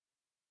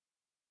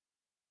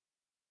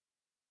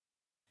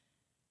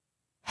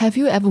Have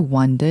you ever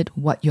wondered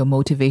what your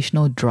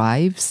motivational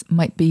drives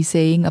might be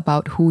saying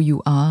about who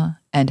you are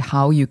and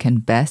how you can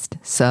best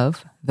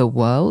serve the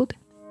world?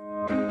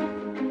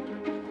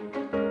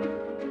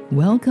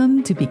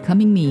 Welcome to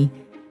Becoming Me,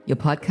 your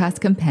podcast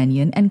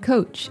companion and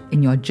coach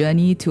in your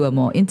journey to a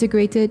more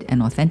integrated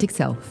and authentic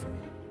self.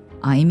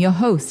 I am your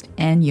host,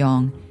 Ann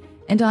Yong,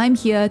 and I'm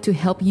here to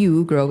help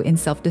you grow in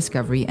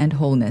self-discovery and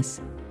wholeness.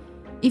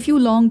 If you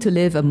long to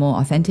live a more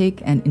authentic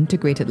and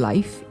integrated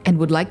life and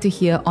would like to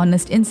hear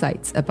honest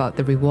insights about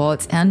the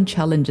rewards and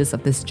challenges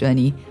of this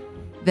journey,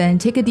 then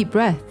take a deep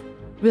breath,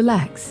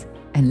 relax,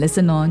 and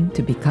listen on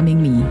to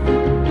Becoming Me.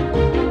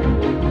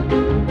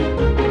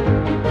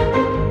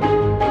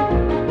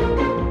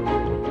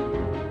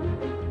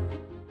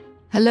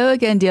 Hello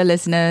again, dear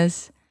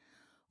listeners.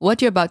 What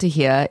you're about to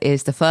hear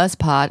is the first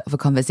part of a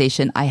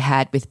conversation I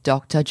had with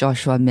Dr.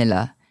 Joshua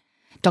Miller.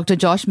 Dr.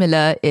 Josh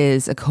Miller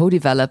is a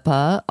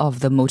co-developer of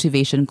the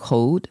Motivation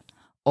Code,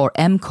 or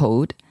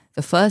M-Code,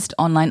 the first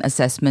online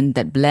assessment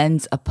that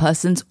blends a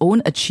person's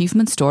own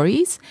achievement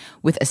stories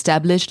with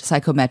established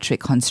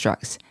psychometric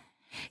constructs.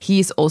 He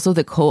is also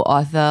the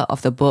co-author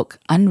of the book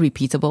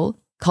Unrepeatable: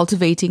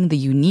 Cultivating the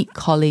Unique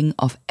Calling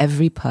of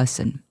Every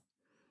Person.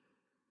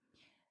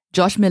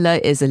 Josh Miller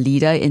is a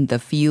leader in the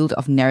field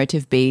of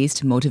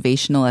narrative-based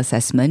motivational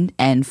assessment,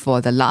 and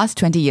for the last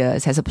 20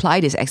 years has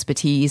applied his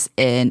expertise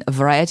in a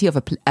variety of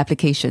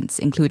applications,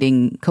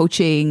 including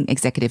coaching,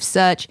 executive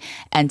search,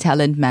 and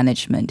talent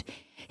management.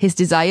 His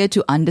desire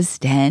to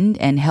understand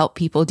and help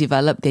people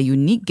develop their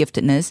unique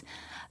giftedness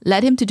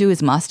led him to do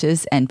his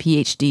master's and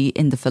PhD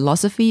in the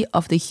philosophy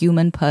of the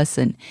human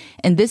person,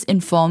 and this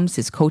informs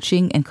his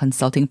coaching and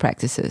consulting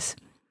practices.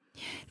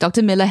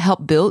 Dr. Miller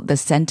helped build the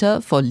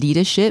Center for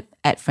Leadership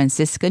at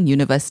Franciscan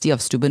University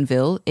of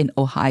Steubenville in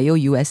Ohio,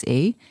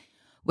 USA,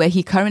 where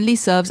he currently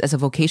serves as a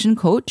vocation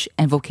coach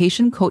and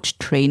vocation coach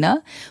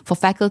trainer for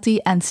faculty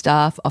and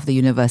staff of the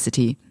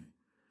university.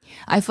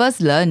 I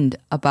first learned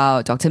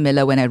about Dr.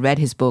 Miller when I read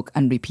his book,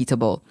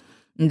 Unrepeatable.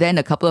 And then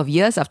a couple of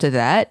years after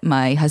that,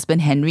 my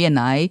husband Henry and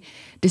I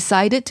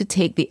decided to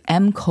take the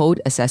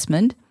M-Code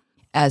assessment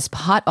as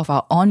part of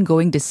our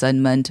ongoing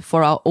discernment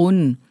for our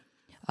own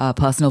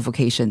personal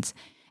vocations.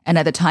 And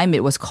at the time,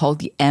 it was called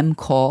the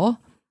M-Core.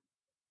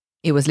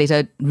 It was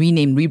later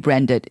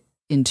rebranded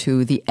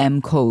into the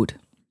M-Code.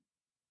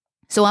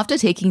 So after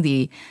taking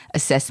the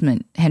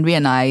assessment, Henry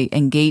and I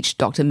engaged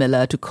Dr.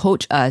 Miller to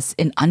coach us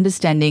in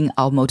understanding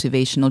our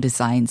motivational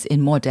designs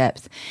in more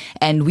depth.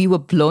 And we were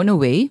blown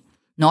away,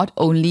 not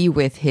only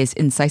with his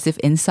incisive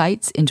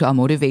insights into our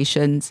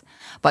motivations,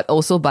 but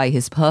also by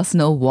his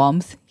personal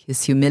warmth,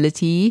 his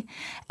humility,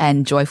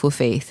 and joyful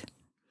faith.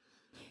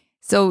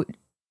 So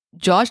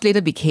Josh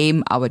later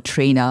became our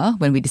trainer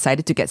when we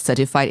decided to get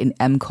certified in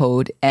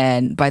M-Code,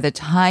 and by the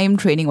time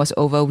training was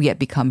over, we had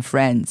become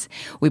friends.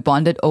 We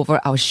bonded over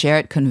our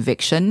shared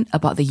conviction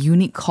about the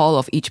unique call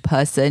of each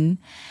person,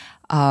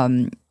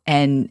 and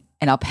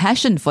our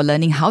passion for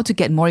learning how to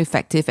get more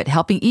effective at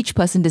helping each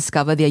person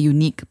discover their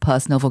unique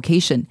personal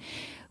vocation,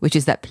 which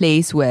is that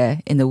place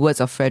where, in the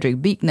words of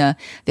Frederick Buechner,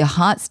 their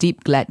heart's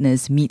deep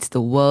gladness meets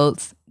the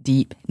world's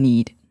deep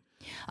need.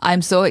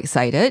 I'm so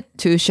excited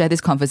to share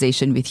this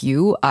conversation with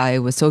you. I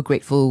was so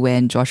grateful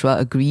when Joshua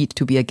agreed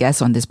to be a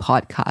guest on this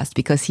podcast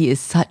because he is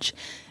such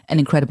an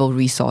incredible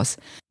resource.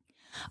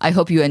 I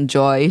hope you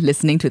enjoy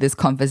listening to this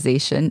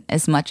conversation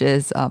as much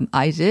as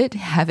I did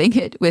having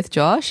it with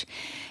Josh.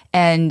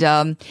 And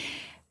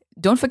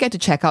don't forget to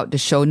check out the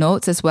show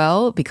notes as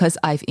well, because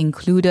I've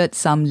included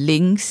some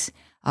links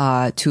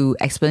to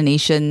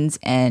explanations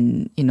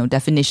and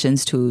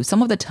definitions to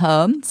some of the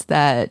terms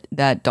that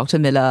Dr.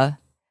 Miller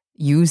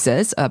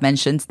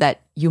mentions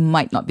that you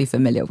might not be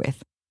familiar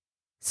with.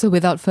 So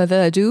without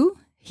further ado,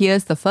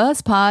 here's the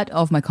first part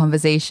of my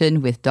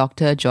conversation with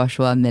Dr.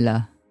 Joshua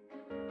Miller.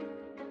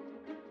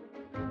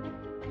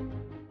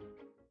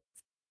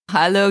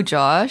 Hello,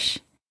 Josh.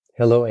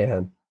 Hello,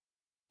 Anne.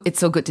 It's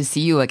so good to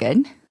see you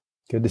again.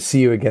 Good to see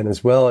you again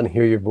as well and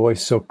hear your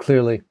voice so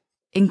clearly.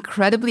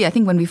 Incredibly, I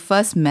think when we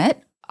first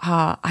met,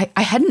 I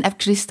hadn't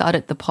actually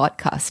started the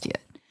podcast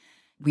yet.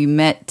 We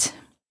met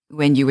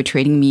when you were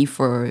training me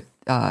for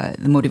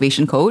the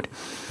Motivation Code.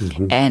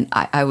 Mm-hmm. And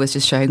I was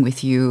just sharing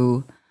with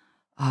you,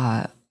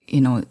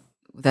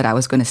 that I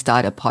was going to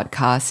start a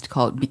podcast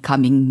called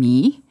Becoming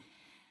Me.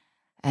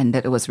 And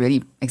that it was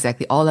really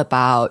exactly all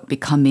about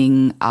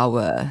becoming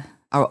our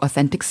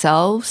authentic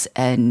selves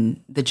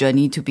and the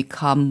journey to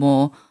become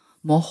more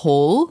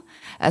whole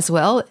as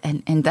well.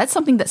 And that's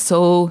something that's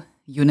so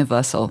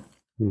universal.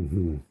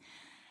 Mm-hmm.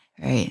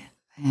 Right.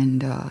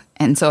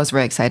 And so I was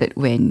very excited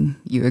when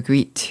you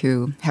agreed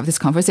to have this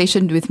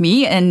conversation with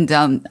me, and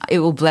it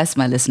will bless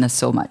my listeners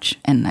so much.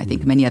 And I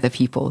think many other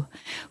people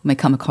who may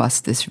come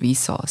across this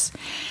resource.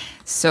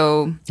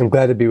 So I'm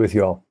glad to be with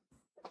you all.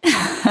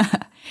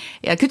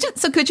 Yeah.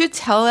 Could you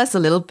tell us a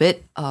little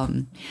bit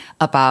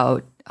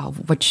about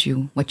what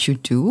you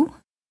do?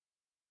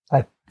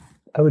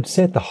 I would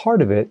say at the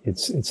heart of it,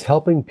 it's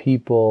helping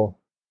people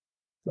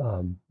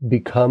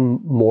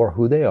become more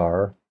who they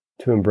are,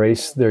 to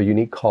embrace their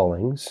unique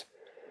callings,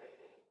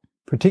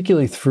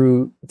 particularly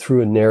through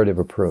a narrative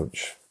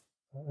approach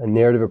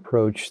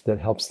that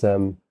helps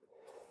them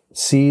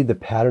see the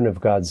pattern of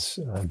God's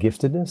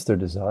giftedness, their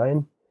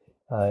design,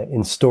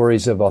 in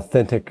stories of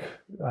authentic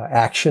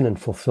action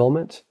and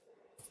fulfillment.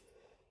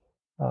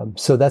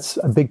 So that's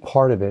a big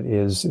part of it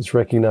is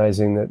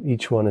recognizing that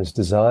each one is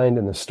designed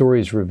and the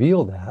stories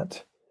reveal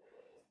that.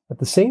 At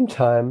the same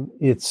time,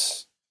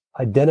 it's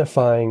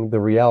identifying the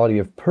reality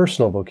of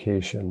personal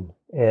vocation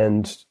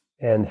and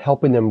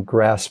helping them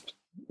grasp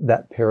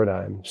that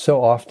paradigm.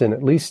 So often,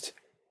 at least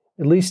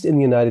in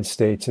the United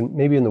States and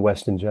maybe in the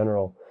West in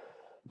general,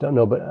 don't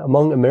know, but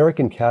among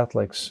American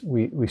Catholics,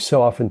 we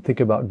so often think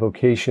about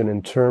vocation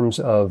in terms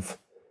of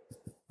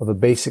a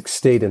basic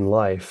state in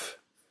life.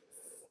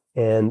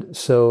 And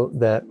so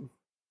that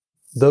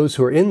those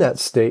who are in that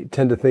state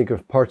tend to think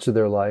of parts of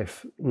their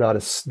life not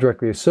as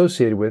directly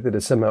associated with it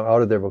as somehow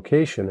out of their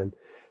vocation. And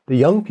the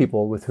young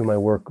people with whom I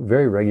work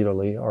very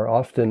regularly are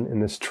often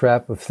in this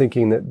trap of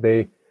thinking that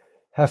they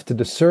have to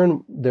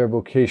discern their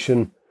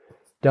vocation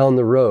down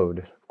the road.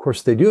 Of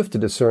course, they do have to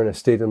discern a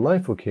state in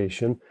life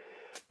vocation,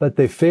 but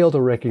they fail to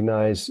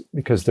recognize,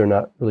 because they're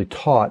not really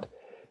taught,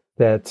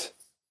 that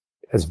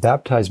as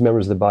baptized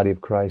members of the body of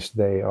Christ,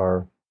 they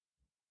are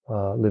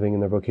living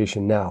in their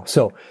vocation now.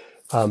 So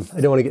I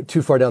don't want to get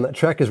too far down that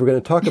track as we're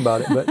going to talk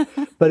about it,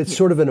 but it's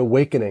sort of an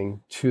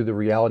awakening to the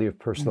reality of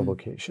personal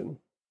vocation,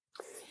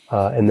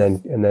 and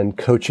then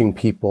coaching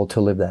people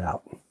to live that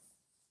out.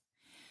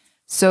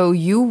 So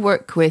you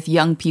work with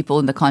young people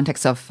in the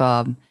context of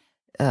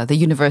the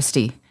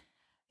university.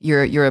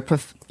 You're a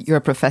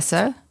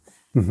professor.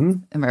 Mm-hmm.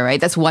 Am I right?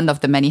 That's one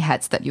of the many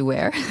hats that you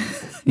wear.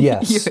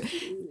 Yes,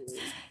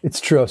 it's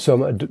true.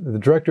 So I'm the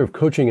director of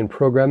coaching and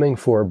programming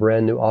for a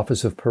brand new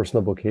Office of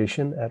Personal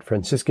Vocation at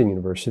Franciscan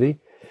University.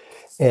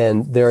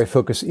 And there I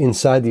focus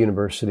inside the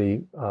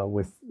university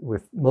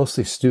with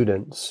mostly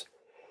students.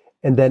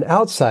 And then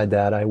outside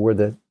that, I wear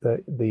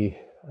the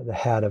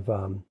hat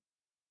of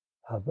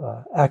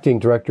acting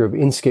director of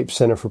Inscape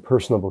Center for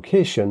Personal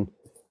Vocation,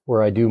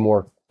 where I do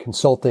more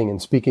consulting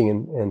and speaking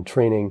and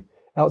training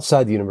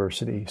outside the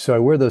university. So I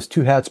wear those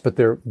two hats, but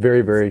they're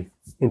very, very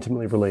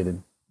intimately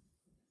related.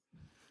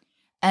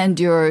 And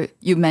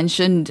you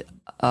mentioned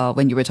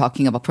when you were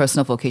talking about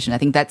personal vocation, I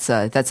think that's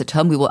a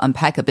term we will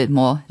unpack a bit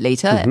more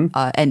later.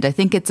 Mm-hmm. And I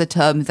think it's a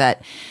term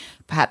that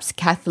perhaps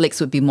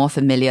Catholics would be more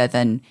familiar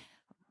than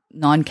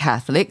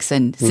non-Catholics.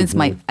 And since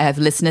I have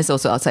listeners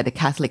also outside the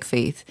Catholic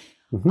faith,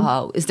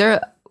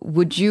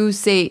 would you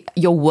say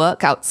your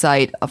work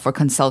outside for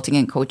consulting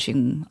and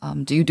coaching,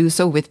 do you do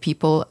so with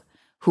people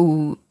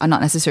who are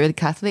not necessarily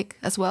Catholic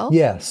as well?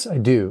 Yes, I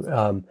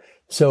do.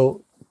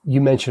 So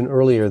you mentioned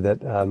earlier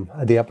that I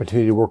had the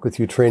opportunity to work with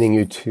you, training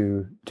you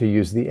to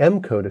use the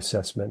M-Code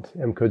assessment.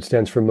 M-Code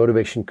stands for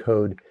Motivation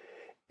Code.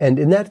 And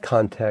in that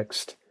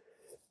context,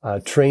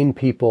 train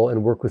people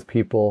and work with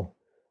people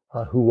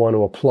who want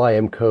to apply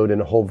M-Code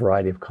in a whole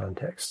variety of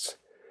contexts.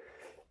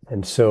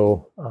 And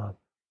so,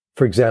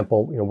 for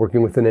example,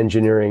 working with an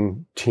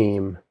engineering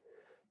team,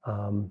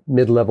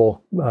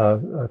 mid-level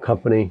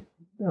company,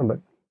 but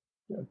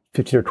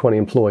 15 or 20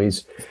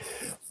 employees,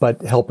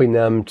 but helping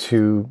them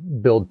to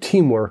build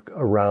teamwork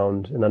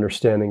around an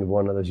understanding of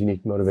one of those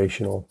unique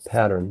motivational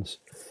patterns.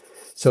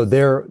 So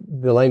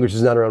the language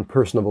is not around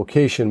personal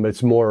vocation, but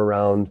it's more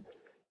around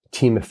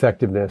team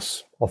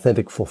effectiveness,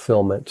 authentic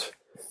fulfillment,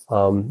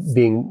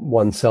 being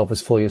oneself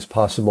as fully as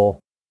possible,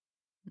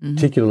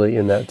 particularly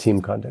in that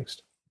team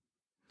context.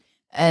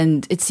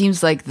 And it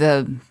seems like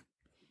the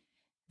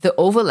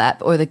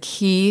overlap or the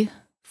key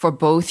for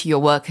both your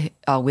work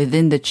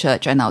within the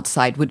church and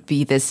outside would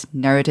be this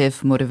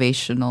narrative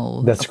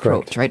motivational approach,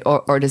 correct. Right?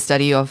 Or the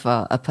study of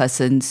a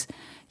person's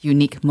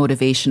unique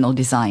motivational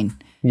design.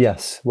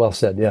 Yes, well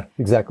said. Yeah,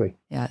 exactly.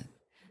 Yeah.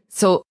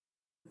 So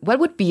what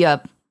would be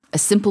a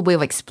simple way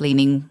of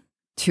explaining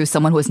to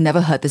someone who has never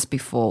heard this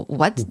before,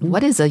 what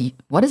is a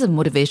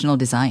motivational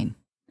design?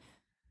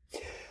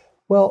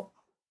 Well,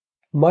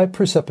 my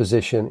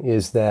presupposition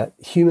is that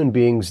human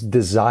beings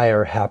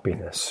desire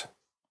happiness.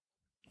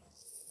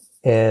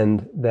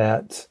 And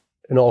that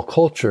in all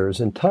cultures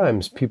and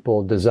times,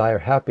 people desire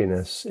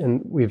happiness.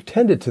 And we've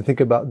tended to think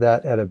about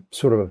that at a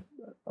sort of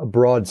a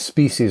broad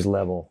species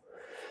level.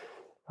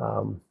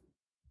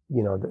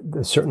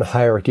 The certain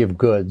hierarchy of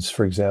goods,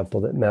 for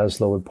example, that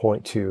Maslow would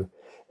point to.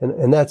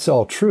 And that's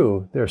all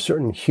true. There are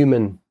certain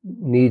human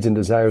needs and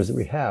desires that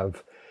we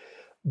have.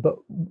 But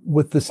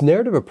with this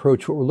narrative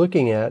approach, what we're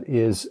looking at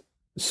is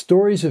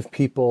stories of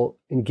people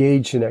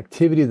engaged in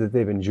activity that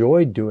they've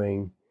enjoyed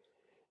doing,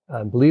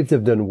 believe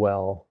they've done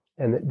well,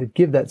 and that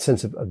give that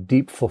sense of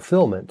deep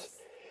fulfillment.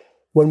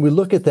 When we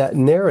look at that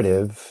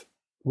narrative,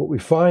 what we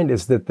find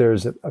is that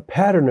there's a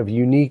pattern of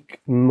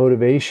unique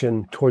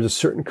motivation towards a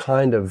certain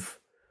kind of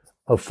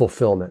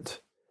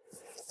fulfillment.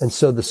 And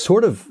so the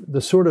sort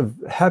of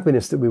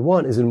happiness that we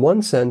want is in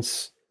one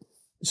sense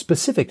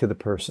specific to the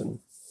person.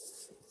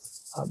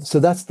 So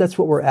that's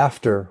what we're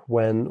after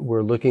when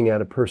we're looking at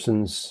a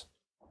person's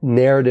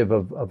narrative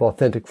of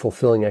authentic,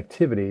 fulfilling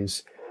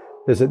activities.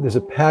 There's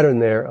a pattern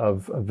there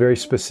of very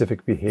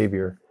specific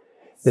behavior.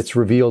 that's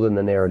revealed in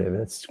the narrative.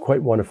 And it's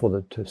quite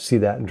wonderful to see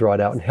that and draw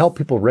it out and help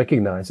people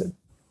recognize it.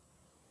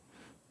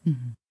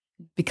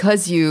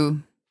 Because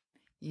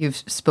you've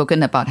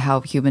spoken about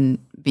how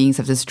human beings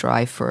have this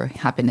drive for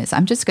happiness.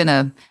 I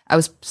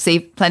was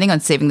planning on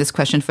saving this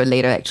question for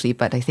later, actually,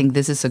 but I think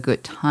this is a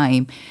good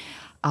time.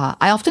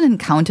 I often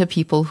encounter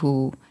people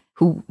who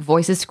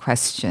voice this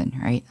question,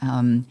 right?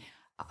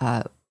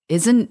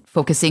 Isn't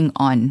focusing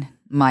on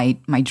my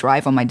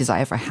drive or my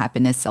desire for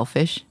happiness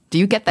selfish? Do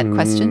you get that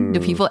question? Do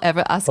people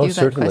ever ask you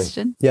that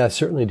question? Yeah, I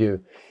certainly do.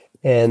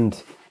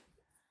 And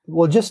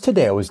well, just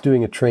today I was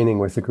doing a training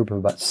with a group of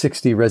about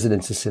 60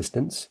 residence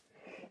assistants.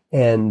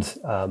 And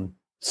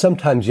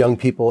sometimes young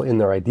people in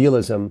their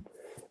idealism,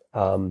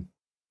 and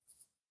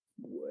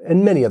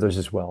many others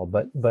as well,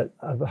 but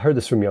I've heard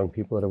this from young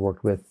people that I've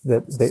worked with,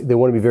 that they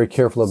want to be very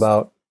careful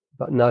about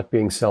not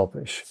being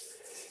selfish.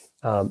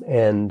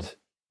 And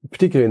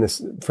particularly in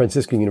this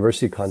Franciscan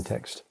University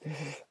context.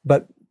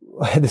 But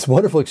I had this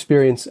wonderful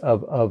experience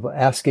of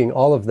asking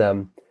all of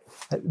them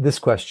this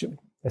question.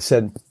 I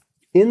said,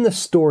 in the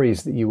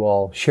stories that you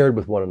all shared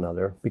with one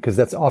another, because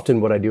that's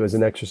often what I do as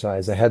an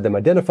exercise, I had them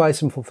identify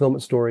some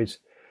fulfillment stories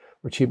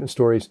or achievement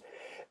stories,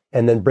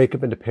 and then break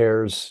up into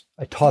pairs.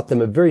 I taught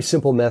them a very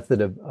simple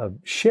method of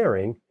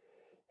sharing,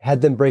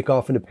 had them break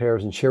off into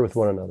pairs and share with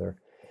one another.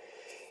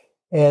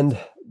 And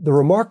the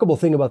remarkable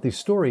thing about these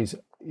stories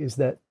is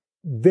that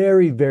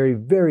very, very,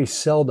 very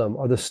seldom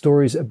are the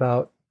stories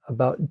about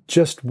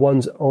just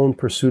one's own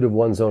pursuit of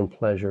one's own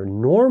pleasure.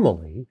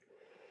 Normally,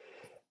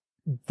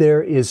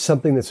 there is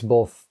something that's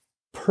both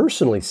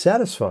personally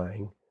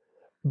satisfying,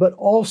 but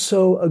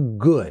also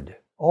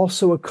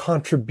also a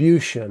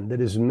contribution that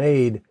is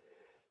made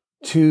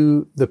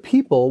to the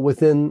people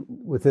within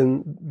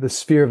the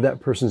sphere of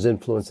that person's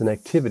influence and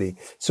activity.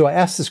 So I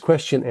asked this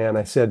question, Anne.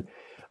 I said,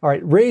 all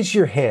right, raise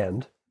your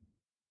hand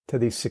to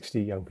these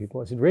 60 young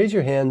people. I said, raise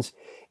your hands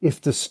if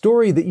the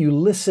story that you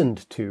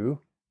listened to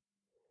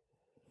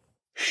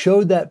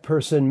showed that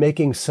person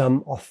making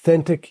some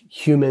authentic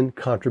human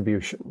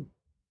contribution.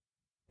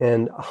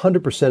 And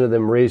 100% of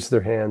them raised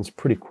their hands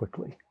pretty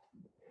quickly.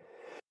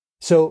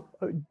 So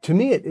to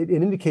me, it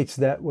indicates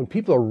that when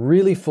people are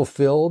really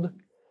fulfilled,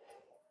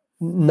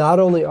 not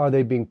only are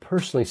they being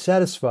personally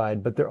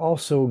satisfied, but they're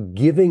also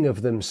giving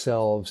of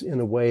themselves in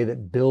a way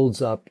that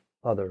builds up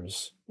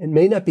others. It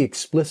may not be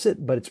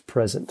explicit, but it's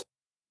present.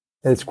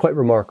 And it's quite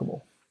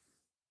remarkable.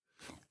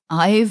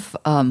 I've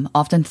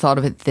often thought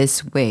of it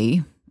this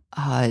way,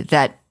 I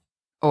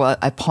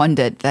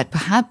pondered that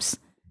perhaps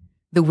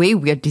the way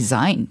we are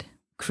designed,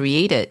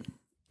 created,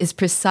 is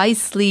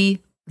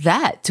precisely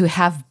that, to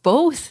have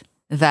both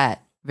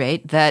that,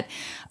 right? That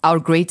our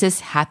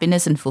greatest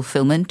happiness and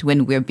fulfillment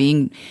when we're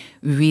being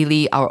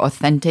really our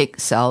authentic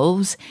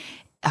selves,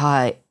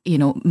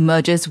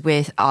 merges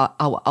with our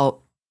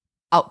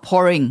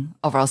outpouring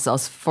of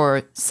ourselves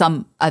for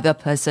some other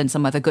person,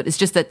 some other good. It's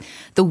just that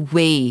the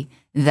way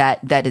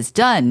that is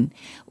done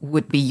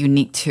would be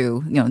unique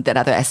to, that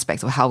other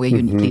aspects of how we're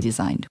uniquely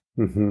designed.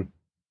 Mm-hmm.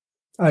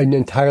 I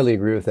entirely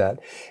agree with that.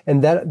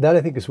 And that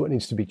I think is what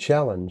needs to be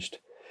challenged.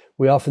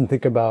 We often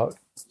think about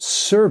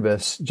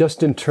service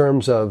just in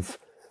terms of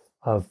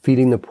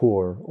feeding the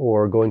poor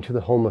or going to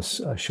the homeless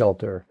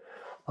shelter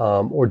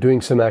or doing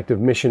some act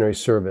of missionary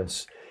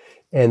service.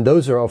 And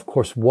those are, of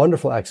course,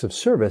 wonderful acts of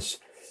service.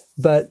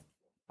 But,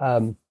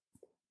 a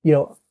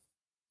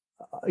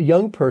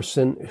young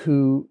person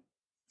who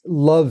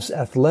loves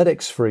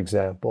athletics, for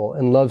example,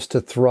 and loves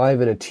to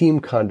thrive in a team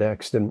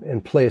context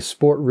and play a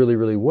sport really,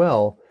 really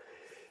well,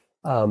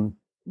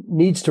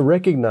 needs to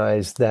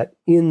recognize that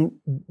in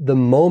the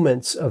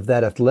moments of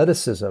that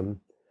athleticism,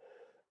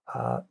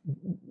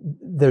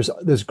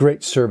 there's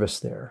great service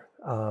there,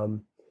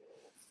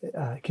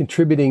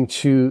 contributing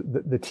to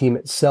the team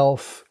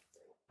itself,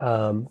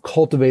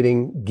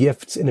 cultivating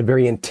gifts in a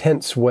very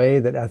intense way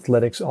that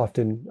athletics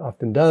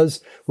often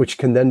does, which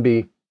can then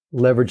be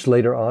leveraged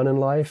later on in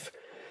life.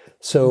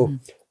 So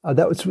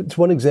it's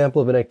one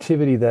example of an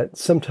activity that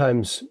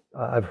sometimes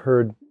I've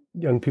heard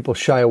young people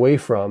shy away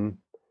from,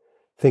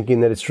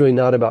 thinking that it's really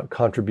not about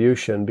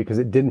contribution because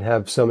it didn't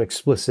have some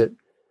explicit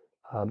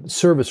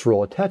service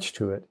role attached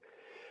to it,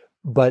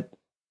 but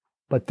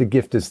the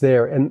gift is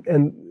there,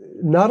 and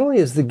not only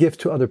is the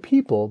gift to other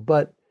people,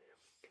 but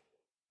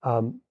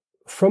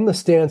from the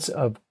stance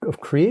of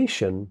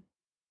creation,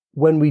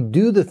 when we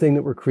do the thing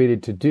that we're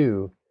created to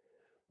do,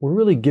 we're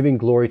really giving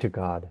glory to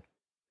God.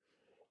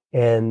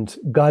 And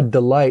God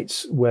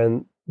delights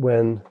when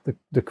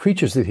the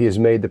creatures that he has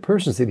made, the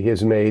persons that he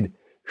has made,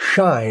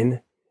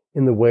 shine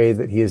in the way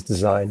that he has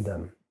designed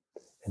them.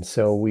 And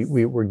so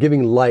we're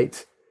giving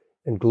light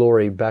and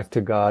glory back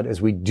to God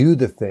as we do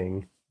the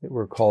thing that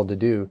we're called to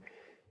do,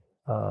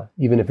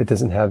 even if it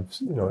doesn't have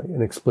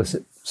an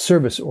explicit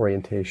service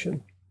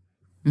orientation.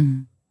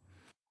 Mm-hmm.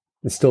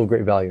 It's still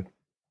great value.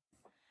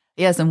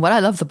 Yes, and what I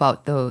love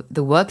about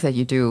the work that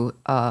you do,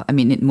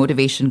 in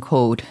Motivation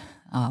Code,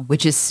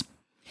 which is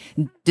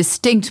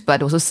distinct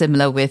but also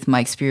similar with my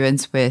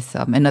experience with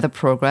another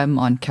program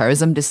on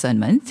charism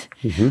discernment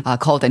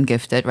called and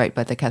Gifted, right,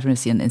 by the Catherine of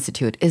Siena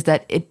Institute, is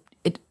that it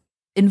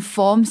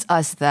informs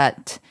us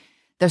that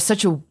there's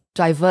such a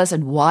diverse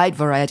and wide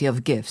variety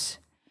of gifts,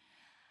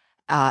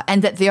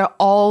 and that they are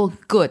all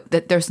good,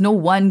 that there's no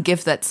one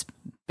gift that's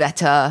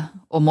better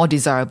or more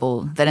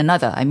desirable than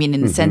another. I mean,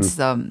 in the sense,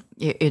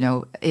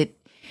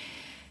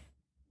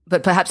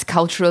 but perhaps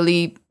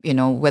culturally,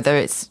 whether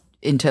it's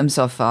in terms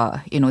of,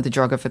 the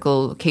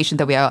geographical location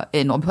that we are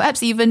in, or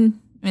perhaps even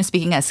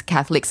speaking as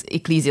Catholics,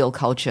 ecclesial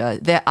culture,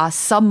 there are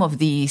some of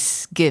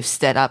these gifts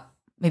that are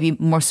maybe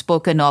more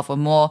spoken of or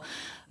more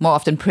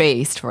often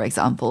praised, for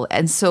example.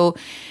 And so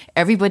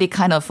everybody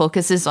kind of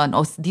focuses on,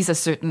 these are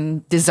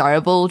certain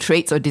desirable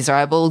traits or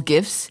desirable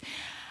gifts.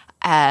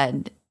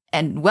 And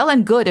well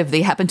and good if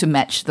they happen to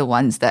match the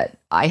ones that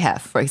I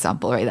have, for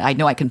example, right? I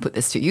know I can put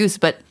this to use,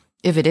 but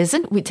if it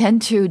isn't, we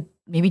tend to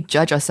maybe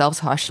judge ourselves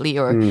harshly,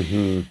 or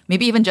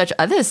maybe even judge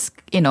others,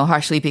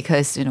 harshly,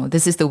 because,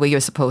 this is the way you're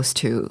supposed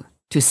to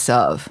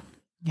serve,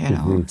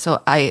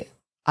 So I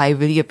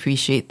really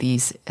appreciate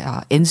these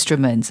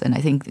instruments, and I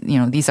think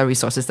these are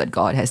resources that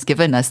God has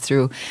given us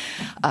through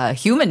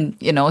human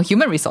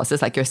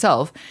resources like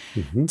yourself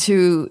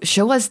to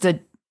show us the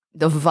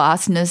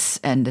vastness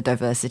and the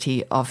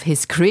diversity of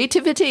His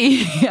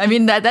creativity. I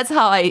mean, that's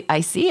how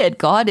I see it.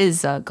 God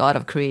is a God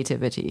of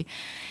creativity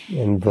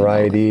and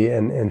variety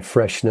and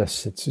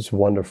freshness. It's just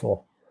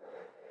wonderful.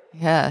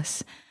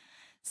 Yes.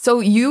 So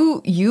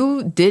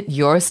you did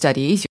your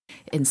studies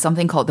in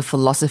something called the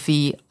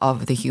philosophy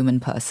of the human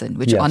person,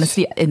 which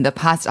honestly, in the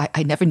past,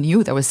 I never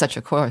knew there was such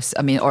a course,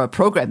 or a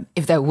program.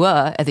 If there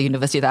were at the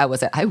university that I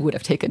was at, I would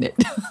have taken it.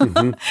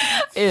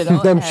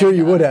 I'm sure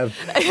you would have.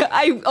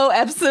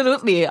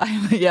 Absolutely.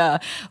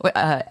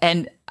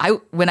 And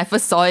when I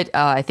first saw it,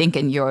 I think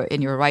in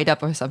your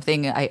write-up or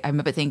something, I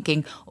remember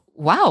thinking,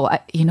 wow,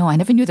 I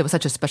never knew there was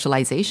such a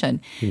specialization.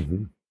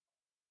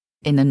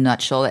 In a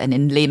nutshell, and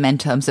in layman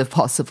terms if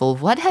possible,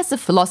 what has the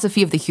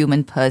philosophy of the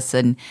human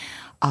person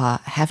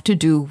have to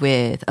do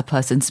with a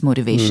person's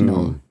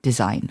motivational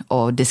design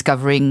or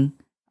discovering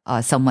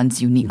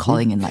someone's unique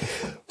calling in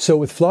life? So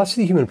with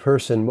philosophy of the human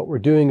person, what we're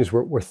doing is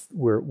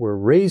we're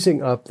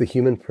raising up the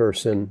human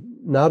person,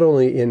 not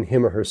only in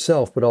him or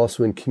herself, but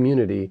also in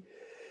community,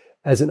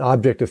 as an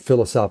object of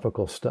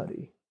philosophical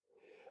study.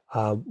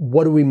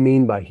 What do we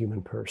mean by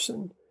human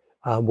person?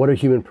 What are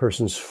human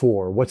persons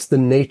for? What's the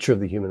nature of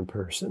the human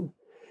person?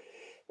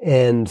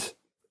 And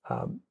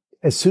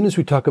as soon as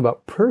we talk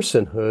about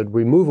personhood,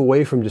 we move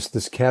away from just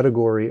this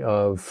category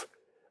of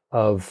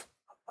sort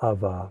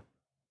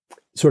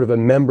of a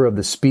member of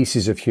the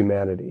species of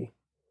humanity.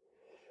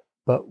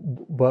 But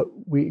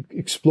we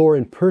explore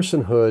in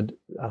personhood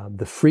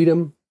the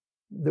freedom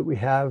that we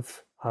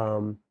have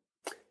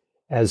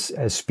as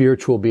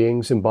spiritual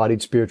beings,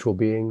 embodied spiritual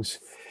beings.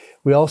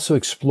 We also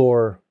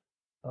explore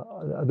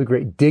the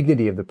great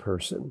dignity of the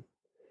person.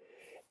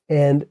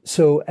 And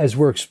so as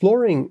we're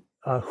exploring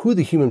who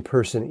the human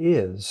person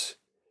is,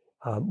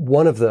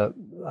 one of the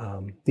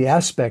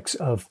aspects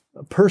of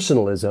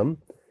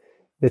personalism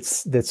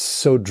that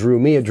so drew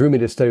me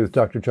to study with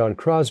Dr. John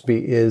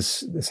Crosby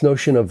is this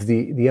notion of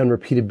the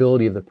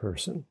unrepeatability of the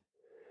person.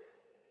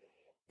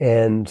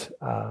 And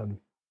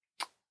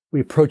we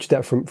approach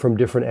that from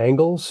different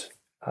angles.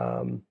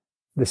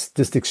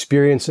 This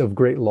experience of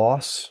great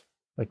loss,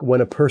 like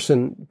when a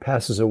person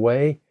passes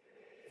away,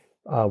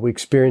 we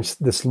experience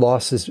this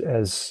loss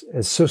as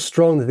so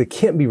strong that they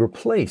can't be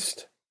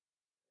replaced.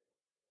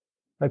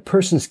 Like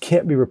persons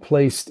can't be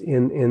replaced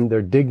in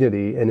their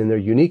dignity and in their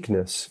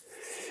uniqueness.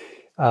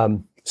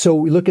 So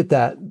we look at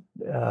that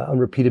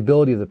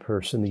unrepeatability of the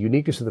person, the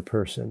uniqueness of the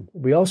person.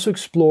 We also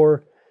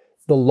explore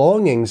the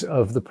longings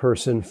of the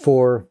person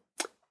for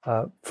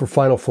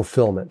final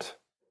fulfillment.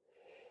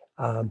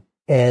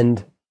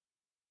 And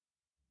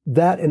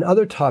that and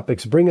other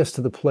topics bring us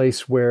to the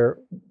place where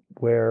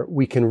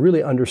we can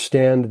really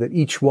understand that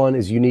each one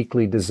is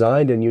uniquely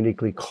designed and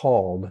uniquely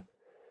called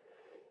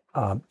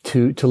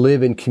to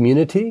live in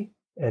community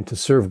and to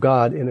serve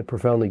God in a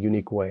profoundly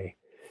unique way.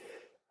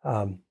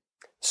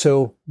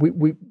 So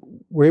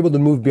we're able to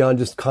move beyond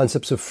just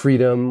concepts of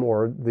freedom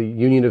or the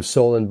union of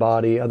soul and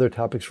body, other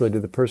topics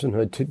related to the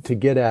personhood, to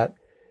get at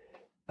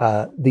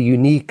the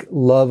unique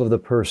love of the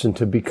person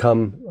to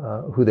become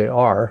who they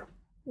are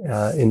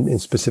in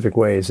specific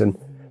ways. And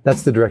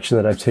that's the direction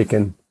that I've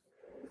taken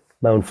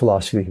my own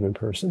philosophy of the human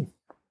person.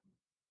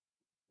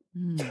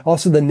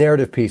 Also, the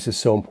narrative piece is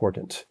so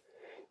important.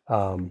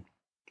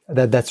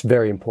 That's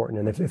very important.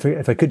 And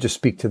if I could just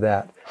speak to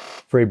that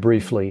very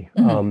briefly.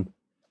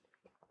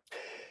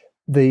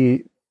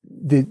 The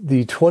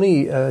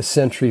 20th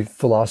century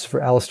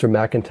philosopher Alistair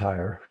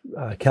MacIntyre,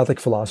 Catholic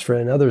philosopher,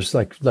 and others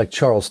like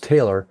Charles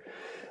Taylor,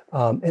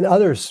 and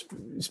others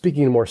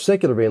speaking in a more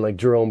secular vein like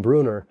Jerome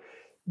Bruner,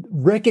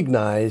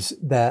 recognize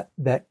that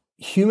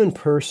human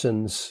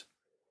persons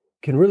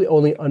can really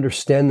only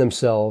understand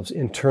themselves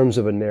in terms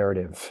of a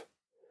narrative.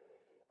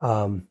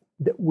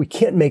 that we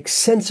can't make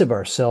sense of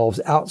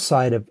ourselves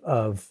outside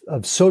of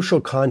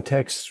social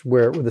contexts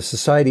where the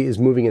society is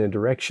moving in a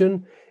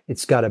direction.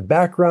 It's got a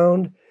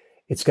background,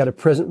 it's got a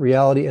present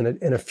reality and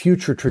a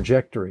future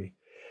trajectory.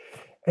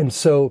 And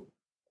so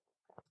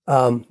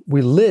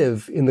we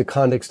live in the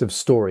context of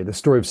story, the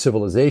story of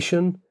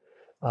civilization,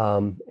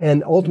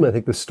 and ultimately, I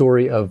think the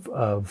story of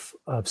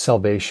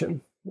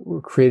salvation.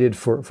 We're created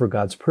for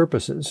God's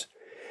purposes.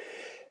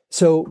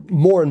 So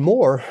more and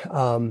more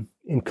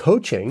in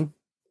coaching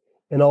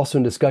and also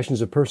in discussions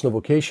of personal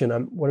vocation,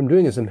 what I'm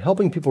doing is I'm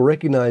helping people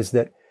recognize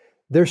that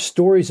their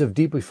stories of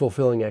deeply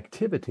fulfilling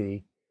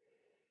activity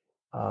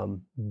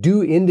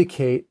do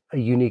indicate a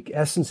unique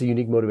essence, a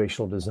unique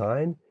motivational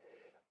design,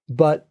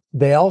 but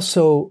they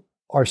also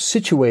are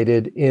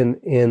situated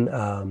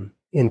in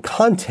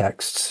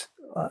contexts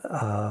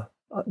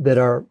that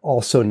are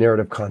also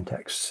narrative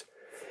contexts.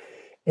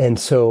 And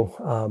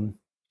so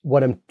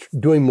what I'm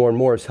doing more and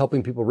more is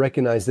helping people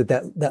recognize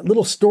that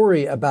little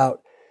story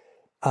about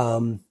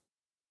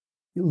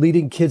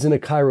leading kids in a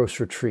Kairos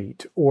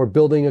retreat or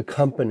building a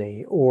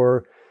company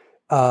or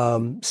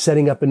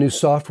setting up a new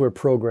software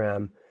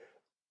program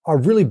are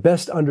really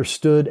best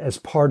understood as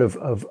part of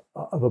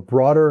a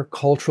broader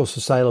cultural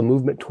societal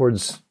movement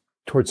towards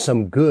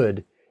some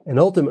good, and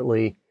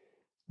ultimately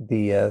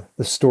the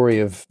story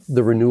of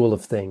the renewal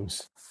of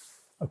things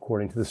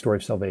according to the story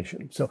of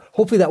salvation. So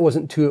hopefully that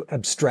wasn't too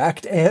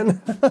abstract,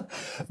 Anne,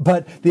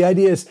 but the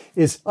idea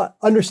is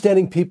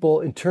understanding people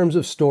in terms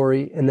of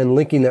story and then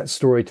linking that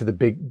story to the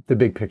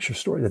big picture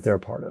story that they're a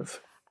part of.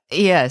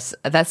 Yes,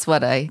 that's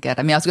what I get.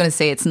 I mean, I was going to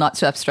say it's not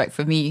too abstract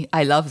for me.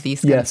 I love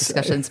these kind of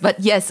discussions. But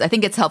yes, I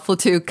think it's helpful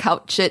to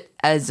couch it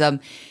as...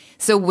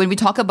 So when we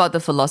talk about the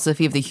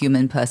philosophy of the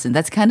human person,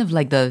 that's kind of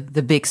like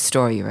the big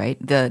story, right?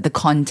 The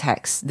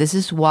context. This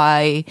is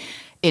why,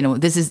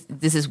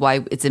 this is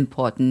why it's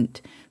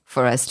important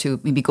for us to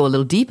maybe go a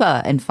little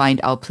deeper and find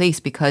our place,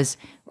 because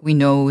we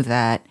know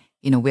that,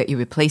 we're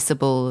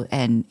irreplaceable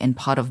and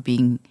part of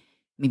being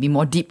maybe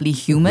more deeply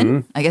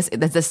human. Mm-hmm. I guess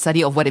that's the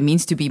study of what it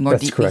means to be more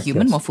deeply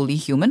human, yes.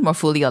 More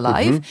fully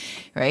alive,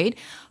 right?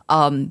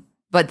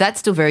 But that's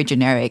still very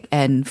generic.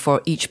 And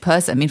for each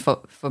person, I mean,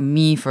 for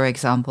me, for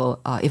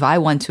example, if I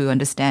want to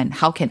understand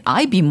how can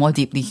I be more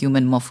deeply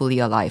human, more fully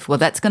alive, well,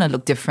 that's going to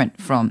look different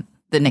from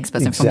the next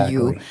person, from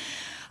you.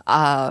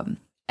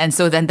 And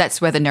so then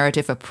that's where the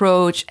narrative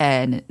approach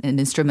and an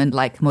instrument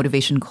like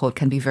Motivation Code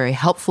can be very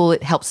helpful.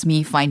 It helps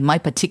me find my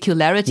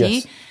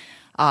particularity, yes.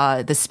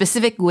 The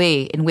specific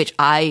way in which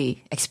I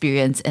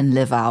experience and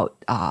live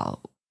out,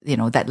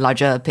 that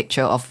larger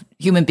picture of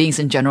human beings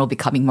in general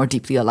becoming more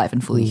deeply alive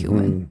and fully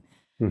human.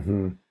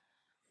 Mm-hmm.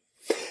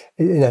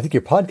 And I think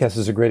your podcast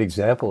is a great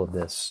example of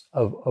this,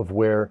 of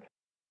where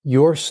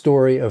your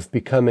story of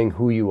becoming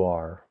who you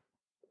are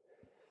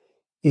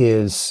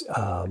is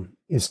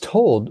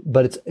told,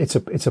 but it's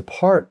a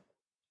part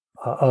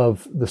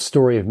of the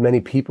story of many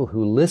people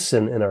who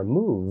listen and are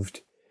moved.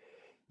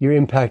 You're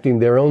impacting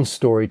their own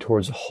story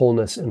towards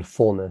wholeness and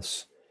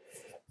fullness.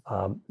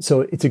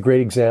 So it's a great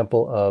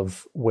example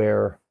of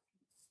where,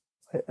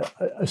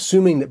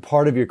 assuming that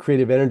part of your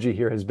creative energy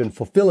here has been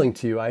fulfilling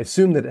to you, I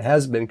assume that it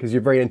has been because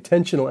you're very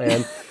intentional,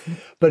 Anne,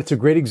 but it's a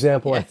great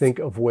example, yes. I think,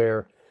 of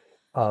where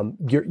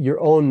your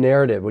own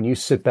narrative, when you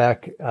sit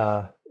back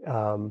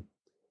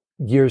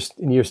years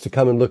and years to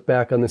come and look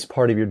back on this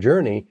part of your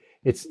journey,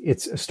 it's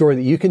a story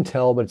that you can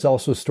tell, but it's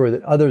also a story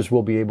that others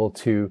will be able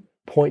to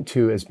point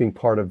to as being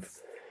part of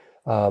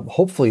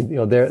hopefully,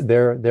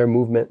 their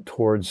movement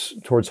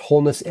towards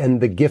wholeness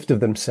and the gift of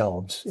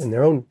themselves in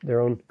their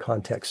own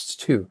contexts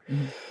too.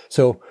 Mm-hmm.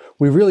 So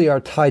we really are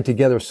tied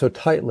together so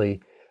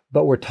tightly,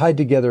 but we're tied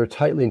together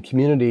tightly in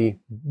community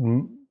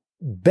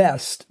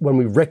best when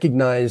we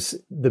recognize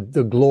the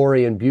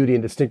glory and beauty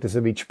and distinctness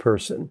of each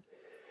person,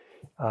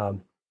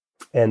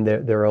 and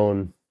their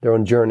own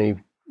journey.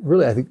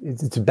 Really, I think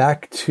it's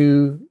back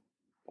to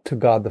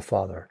God the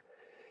Father.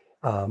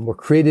 We're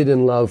created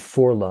in love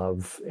for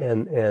love,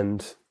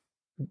 and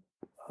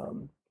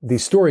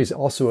these stories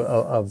also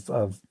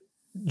of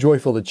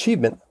joyful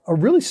achievement are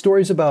really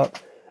stories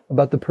about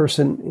the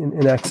person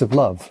in acts of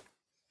love,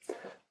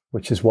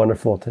 which is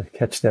wonderful to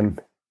catch them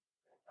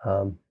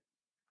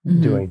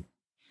doing.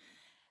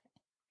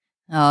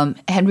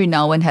 Henry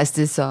Nouwen has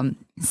this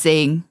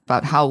saying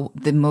about how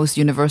the most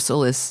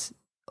universal is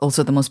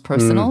also the most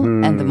personal,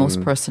 and the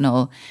most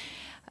personal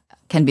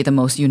can be the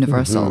most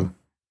universal.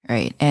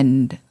 Right.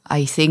 And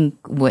I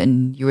think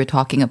when you were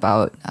talking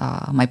about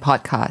my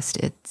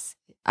podcast,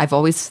 I've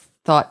always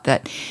thought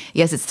that,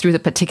 yes, it's through the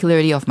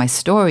particularity of my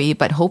story,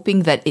 but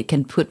hoping that it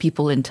can put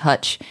people in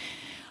touch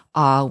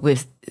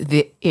with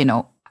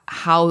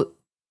how,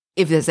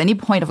 if there's any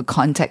point of a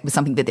contact with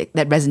something that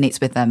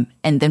resonates with them.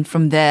 And then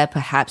from there,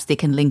 perhaps they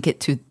can link it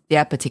to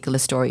their particular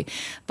story.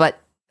 But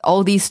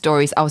all these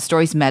stories, our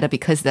stories matter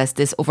because there's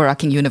this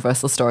overarching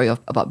universal story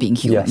about being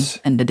human, yes.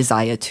 and the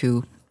desire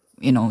to,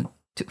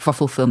 for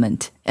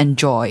fulfillment and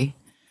joy.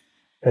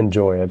 And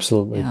joy,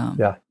 absolutely.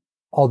 Yeah.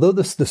 Although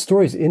the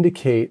stories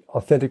indicate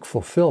authentic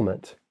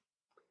fulfillment,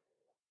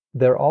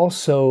 they're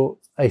also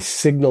a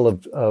signal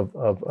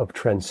of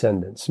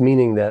transcendence,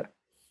 meaning that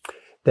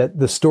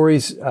the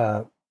stories,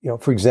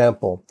 for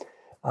example,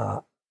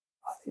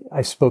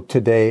 I spoke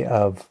today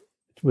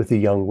with a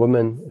young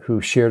woman who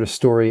shared a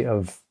story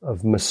of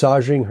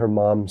massaging her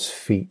mom's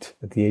feet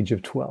at the age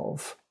of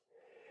 12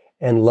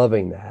 and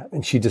loving that.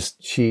 And she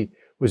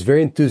was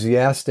very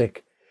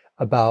enthusiastic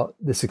about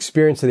this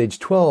experience at age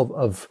 12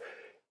 of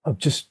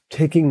just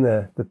taking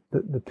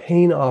the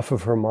pain off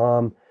of her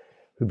mom,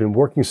 who'd been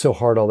working so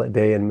hard all that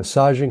day, and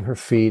massaging her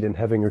feet and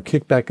having her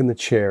kick back in the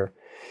chair.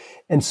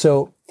 And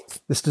so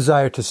this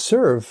desire to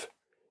serve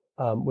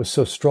was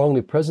so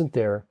strongly present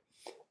there,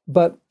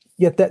 but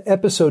yet that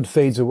episode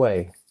fades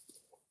away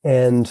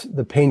and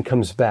the pain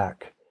comes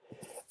back.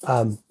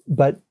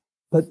 But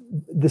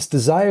this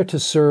desire to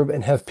serve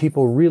and have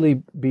people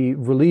really be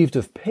relieved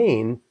of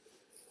pain,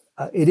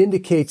 it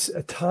indicates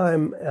a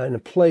time and a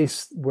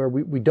place where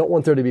we don't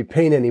want there to be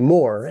pain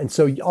anymore. And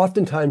so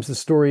oftentimes the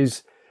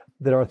stories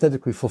that are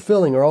authentically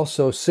fulfilling are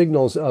also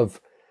signals of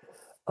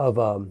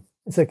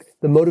it's like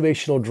the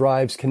motivational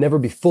drives can never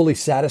be fully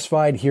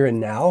satisfied here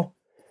and now.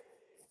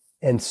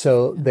 And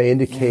so they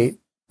indicate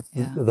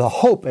the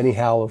hope,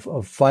 anyhow,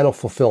 of final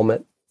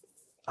fulfillment,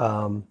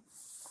 at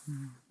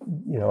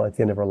the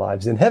end of our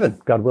lives in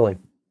heaven, God willing.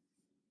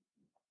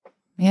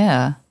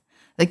 Yeah.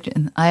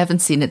 I haven't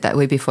seen it that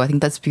way before. I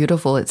think that's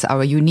beautiful. It's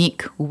our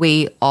unique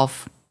way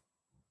of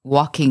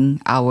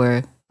walking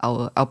our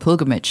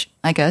pilgrimage,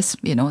 I guess,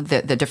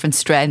 the different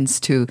strands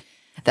to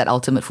that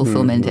ultimate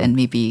fulfillment, and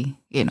maybe,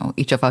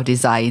 each of our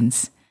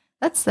designs.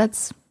 That's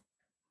that's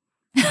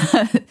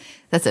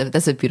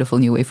a beautiful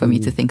new way for me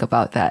to think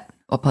about that,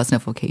 or personal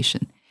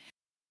vocation.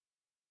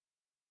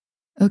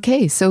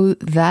 Okay, so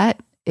that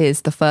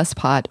is the first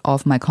part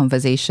of my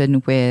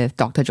conversation with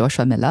Dr.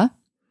 Joshua Miller.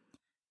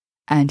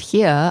 And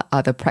here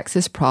are the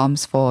praxis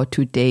prompts for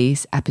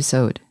today's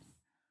episode.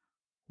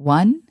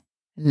 1.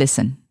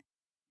 Listen.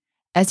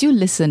 As you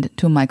listened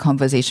to my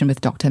conversation with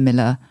Dr.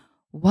 Miller,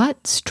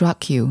 what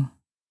struck you?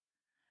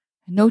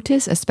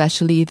 Notice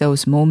especially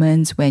those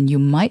moments when you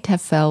might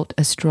have felt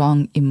a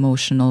strong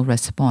emotional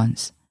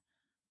response.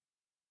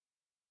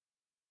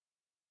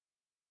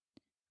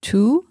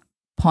 2.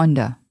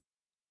 Ponder.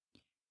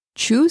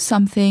 Choose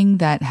something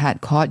that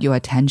had caught your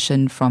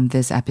attention from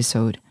this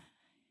episode.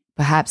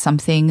 Perhaps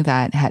something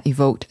that had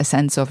evoked a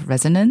sense of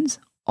resonance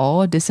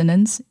or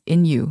dissonance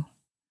in you.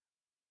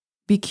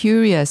 Be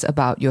curious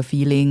about your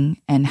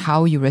feeling and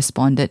how you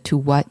responded to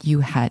what you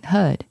had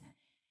heard.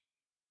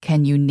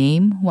 Can you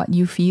name what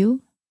you feel?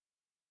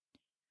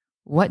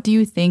 What do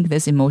you think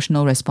this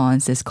emotional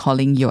response is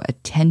calling your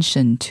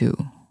attention to?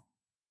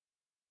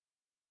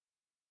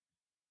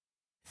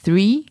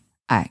 3.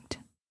 Act.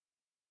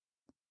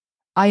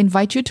 I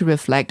invite you to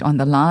reflect on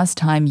the last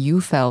time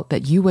you felt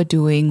that you were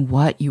doing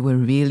what you were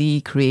really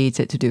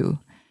created to do,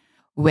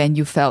 when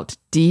you felt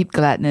deep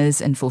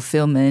gladness and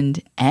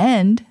fulfillment,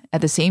 and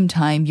at the same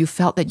time you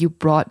felt that you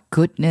brought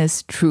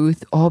goodness,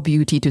 truth, or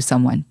beauty to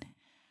someone.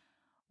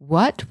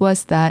 What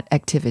was that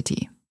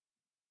activity?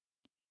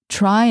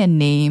 Try and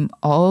name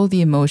all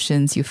the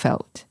emotions you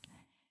felt.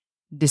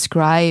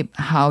 Describe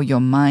how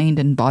your mind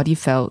and body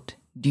felt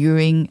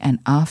during and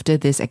after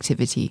this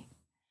activity.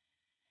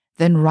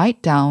 Then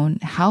write down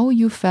how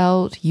you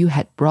felt you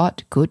had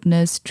brought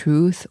goodness,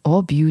 truth,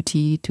 or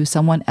beauty to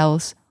someone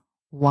else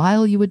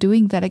while you were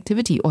doing that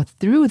activity or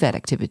through that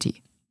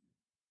activity.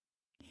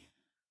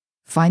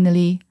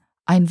 Finally,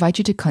 I invite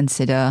you to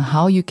consider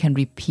how you can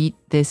repeat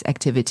this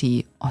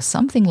activity or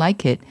something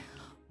like it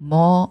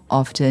more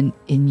often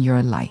in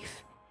your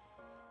life.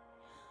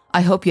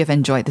 I hope you have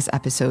enjoyed this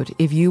episode.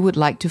 If you would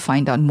like to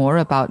find out more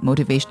about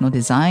motivational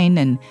design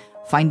and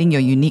finding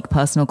your unique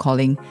personal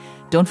calling,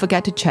 don't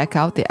forget to check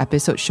out the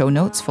episode show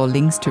notes for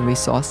links to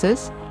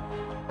resources.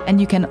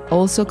 And you can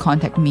also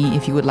contact me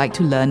if you would like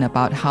to learn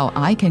about how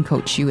I can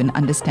coach you in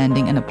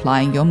understanding and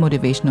applying your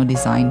motivational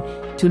design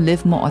to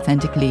live more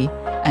authentically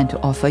and to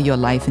offer your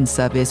life in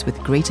service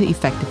with greater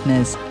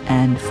effectiveness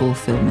and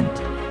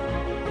fulfillment.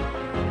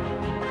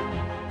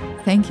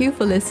 Thank you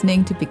for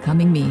listening to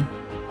Becoming Me,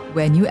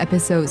 where new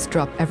episodes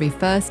drop every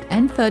first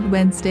and third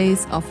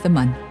Wednesdays of the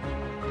month.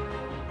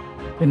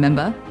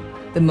 Remember,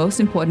 the most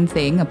important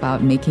thing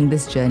about making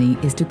this journey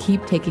is to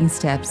keep taking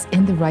steps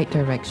in the right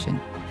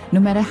direction, no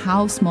matter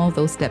how small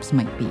those steps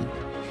might be.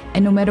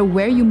 And no matter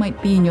where you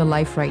might be in your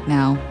life right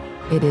now,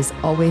 it is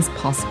always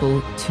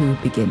possible to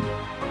begin.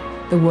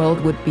 The world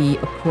would be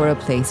a poorer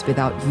place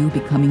without you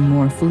becoming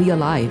more fully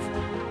alive.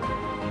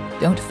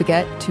 Don't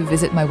forget to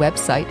visit my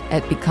website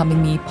at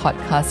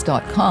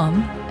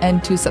becomingmepodcast.com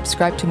and to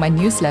subscribe to my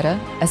newsletter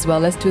as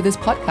well as to this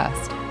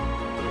podcast.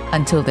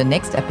 Until the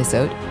next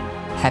episode,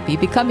 happy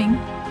becoming!